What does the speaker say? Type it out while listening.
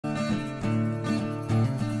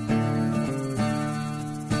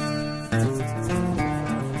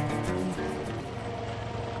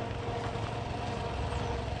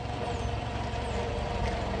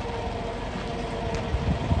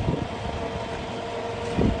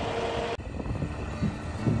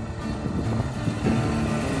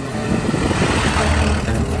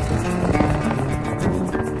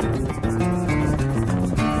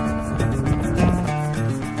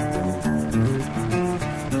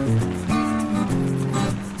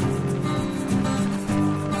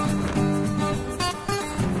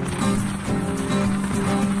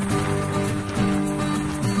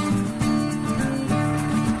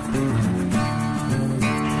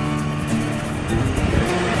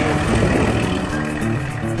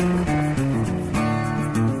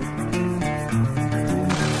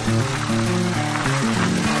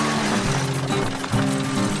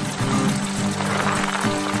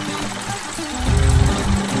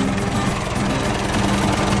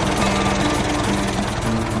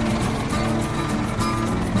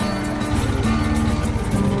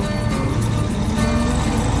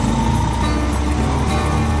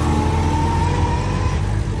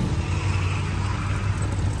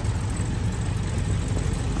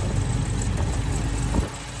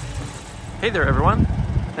Hey there everyone,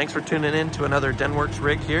 thanks for tuning in to another Denwerks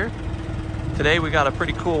rig here. Today we got a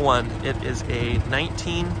pretty cool one. It is a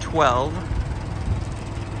 1912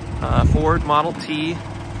 Ford Model T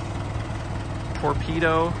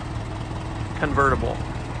Torpedo convertible.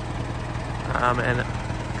 And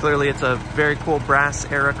clearly it's a very cool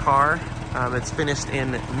brass era car. It's finished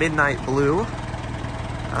in midnight blue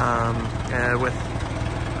and with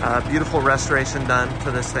beautiful restoration done to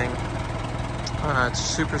this thing. It's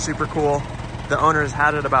super cool. The owner has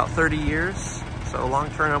had it about 30 years, so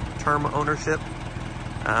long-term ownership,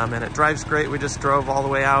 and it drives great. We just drove all the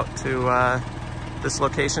way out to this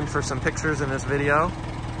location for some pictures in this video.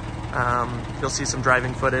 You'll see some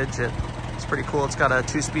driving footage. It's pretty cool. It's got a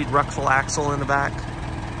 2-speed Ruxel axle in the back,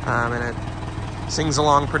 and it sings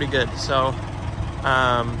along pretty good. So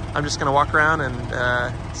I'm just gonna walk around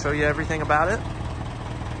and show you everything about it.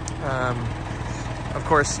 Of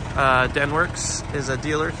course, Denwerks is a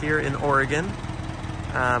dealer here in Oregon,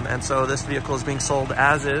 and so this vehicle is being sold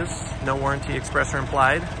as is, no warranty express or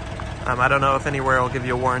implied. I don't know if anywhere will give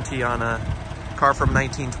you a warranty on a car from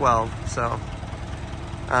 1912, so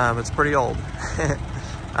it's pretty old. If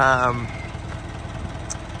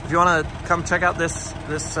you want to come check out this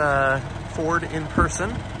Ford in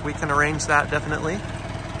person, we can arrange that definitely.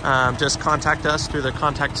 Just contact us through the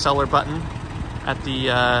contact seller button at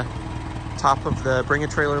the top of the Bring a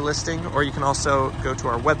Trailer listing, or you can also go to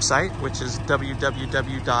our website, which is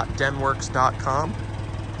www.denwerks.com,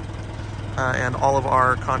 and all of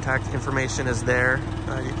our contact information is there.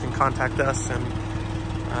 You can contact us and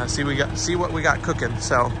see what we got cooking.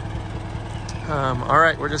 So all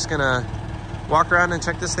right, we're just gonna walk around and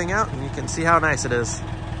check this thing out, and you can see how nice it is.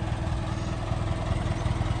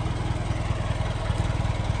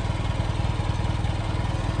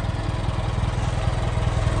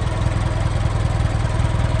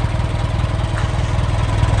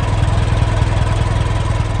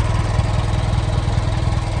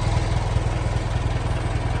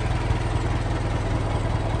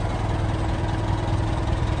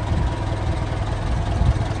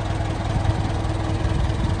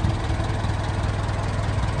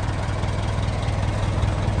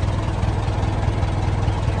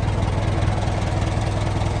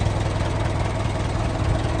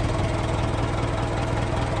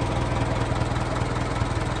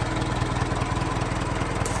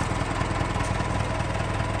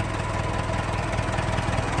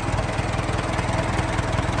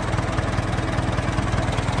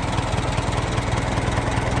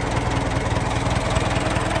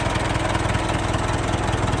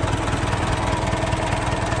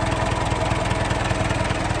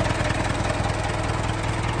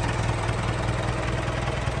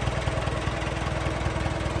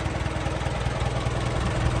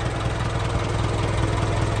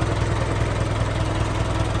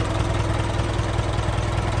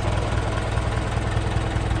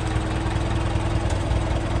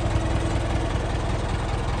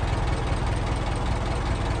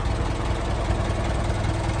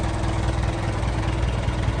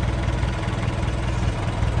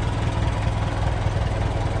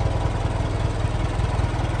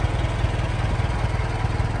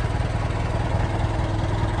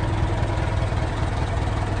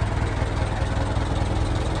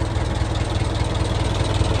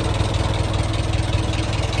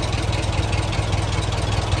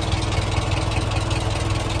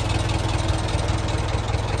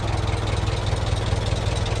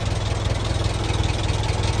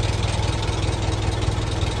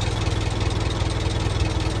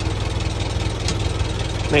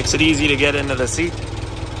 Makes it easy to get into the seat.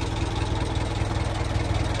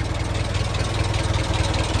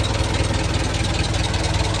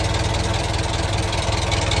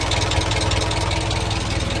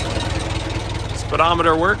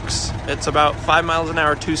 Speedometer works. It's about 5 miles an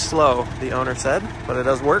hour too slow, the owner said, but it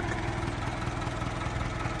does work.